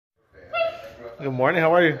Good morning.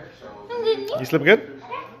 How are you? You sleep good?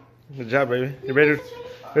 Good job, baby. You ready to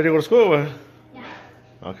go to school? Yeah.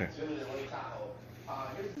 Okay.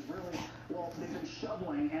 Well, they've been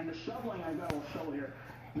shoveling, and the shoveling, I got a shovel here.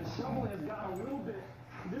 The shoveling has got a little bit.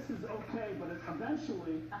 This is okay, but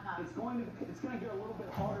eventually it's going to get a little bit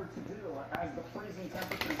harder to do as the freezing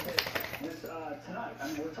temperatures hit this tonight. I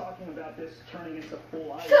mean, we're talking about this turning into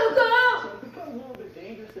full ice. So it becomes a little bit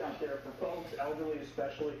dangerous out there for folks, elderly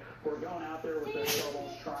especially, who are going out there with their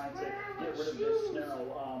shovels trying to get rid of this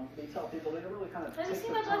snow. They tell people they really kind of take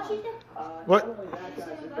their time. What? Not only that,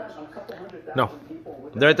 guys, we've got a couple 100,000 No. people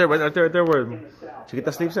with Right there where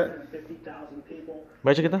Chiquita sleeps at. 150,000 people.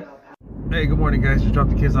 Bye, Chiquita. Hey, good morning, guys. Just dropped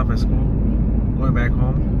the kids off at school. Going back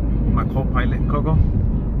home with my co-pilot, Coco.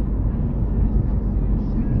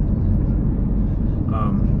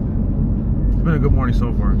 It's been a good morning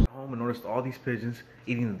so far. Home and noticed all these pigeons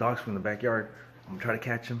eating the dogs from the backyard. I'm gonna try to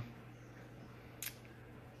catch them,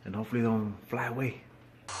 and hopefully they don't fly away.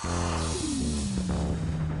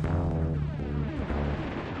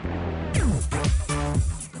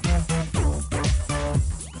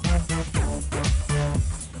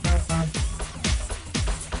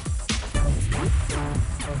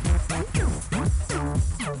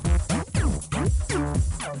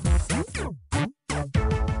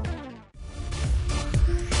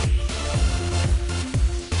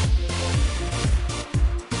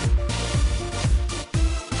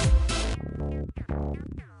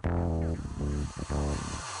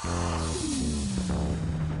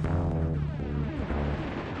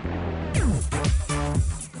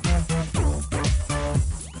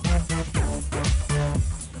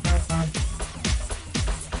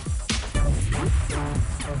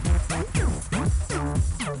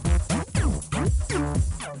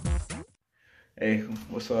 Hey,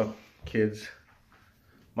 what's up, kids?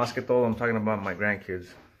 Más que todo, I'm talking about my grandkids.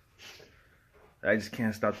 I just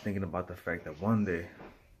can't stop thinking about the fact that one day,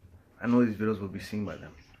 I know these videos will be seen by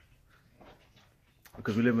them.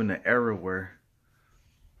 Because we live in an era where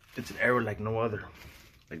it's an era like no other.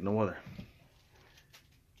 Like no other.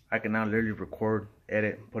 I can now literally record,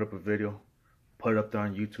 edit, put up a video, put it up there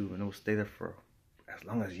on YouTube, and it will stay there for as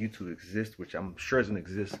long as YouTube exists, which I'm sure is going to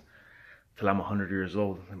exist till I'm 100 years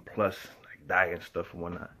old and plus. Die and stuff and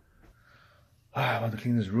whatnot. I'm about to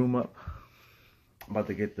clean this room up. I'm about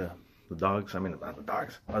to get the dogs. I mean, not the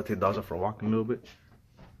dogs. I'm about to take the dogs out for a walk in a little bit.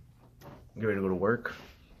 Get ready to go to work.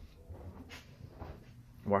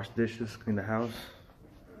 Wash dishes, clean the house.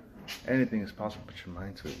 Anything is possible. Put your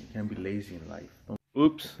mind to it. You can't be lazy in life.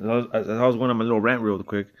 Oops. As I was going on my little rant real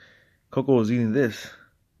quick, Coco was eating this.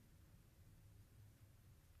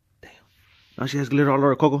 Damn. Now she has glitter all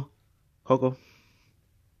over. Coco. Look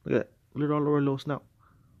at that. Glitter all over her little snout,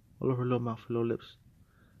 all over her little mouth, her little lips.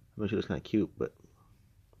 I mean, she looks kind of cute, but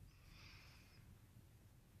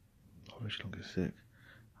hopefully she don't get sick.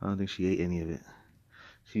 I don't think she ate any of it.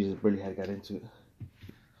 She just barely had got into it.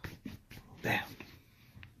 Damn.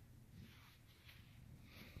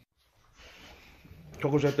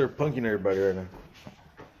 Coco's out there punking everybody right now.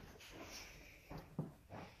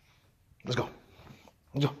 Let's go.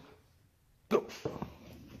 Let's go. Go.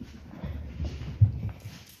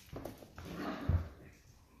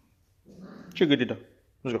 Chiquitita.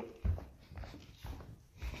 Let's go.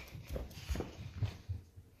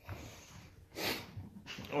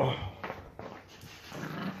 Oh.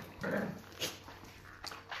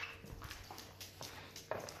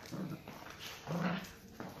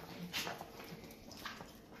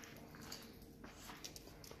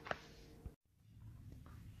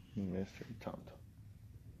 Mr. Tonto.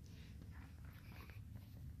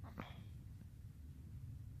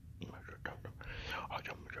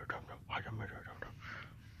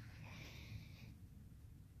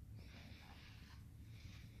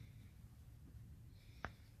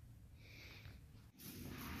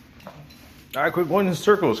 All right, quit going in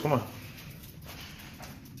circles. Come on.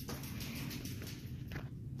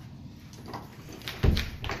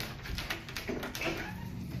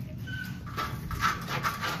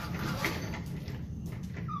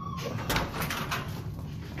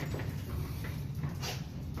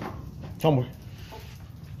 Somewhere.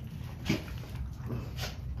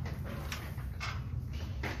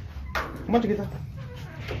 Come on, Chiquita.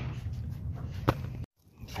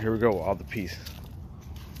 So here we go, all the pieces.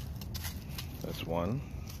 That's one.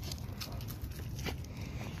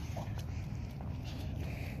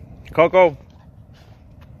 Coco.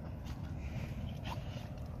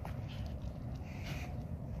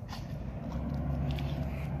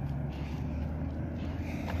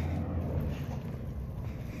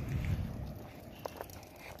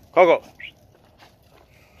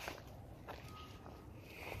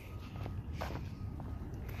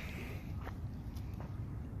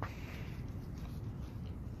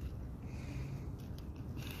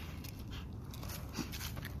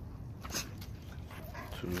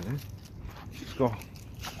 Let's go.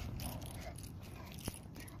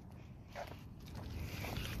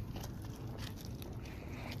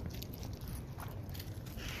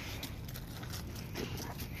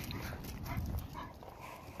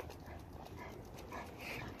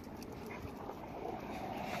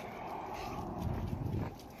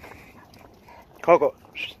 Coco,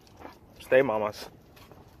 stay, mamas.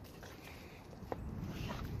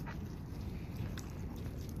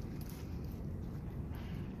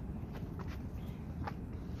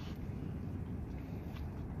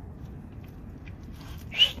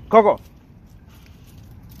 Coco.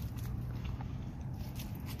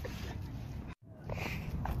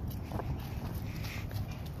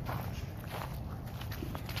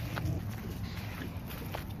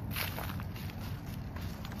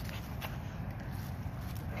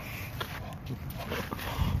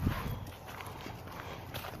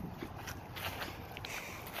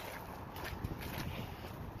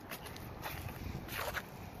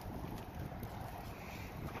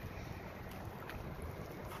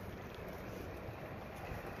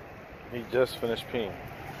 He just finished peeing.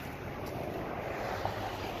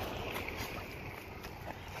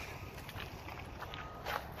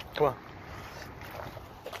 Come on.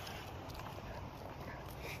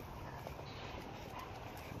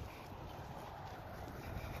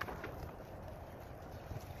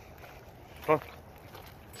 Come on.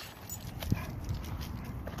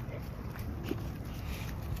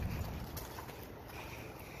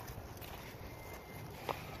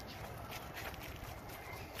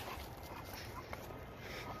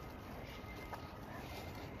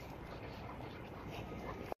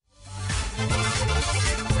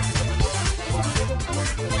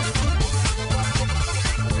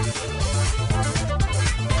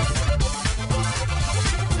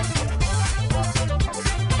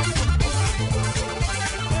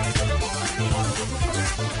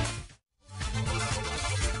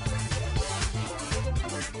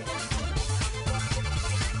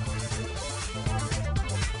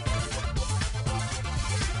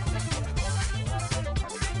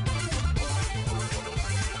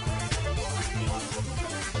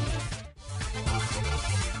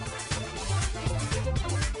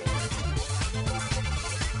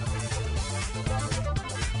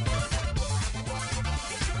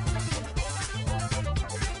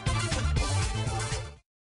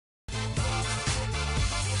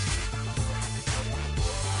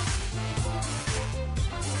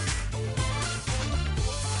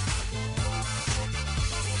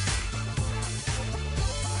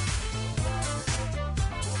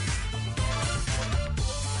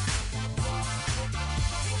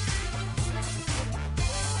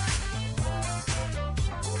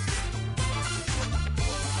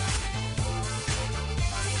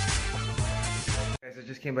 Guys, I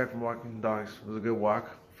just came back from walking the dogs. It was a good walk,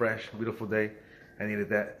 fresh, beautiful day. I needed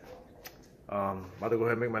that. About to go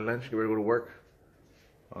ahead and make my lunch, get ready to go to work.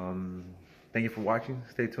 Thank you for watching.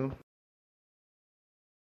 Stay tuned.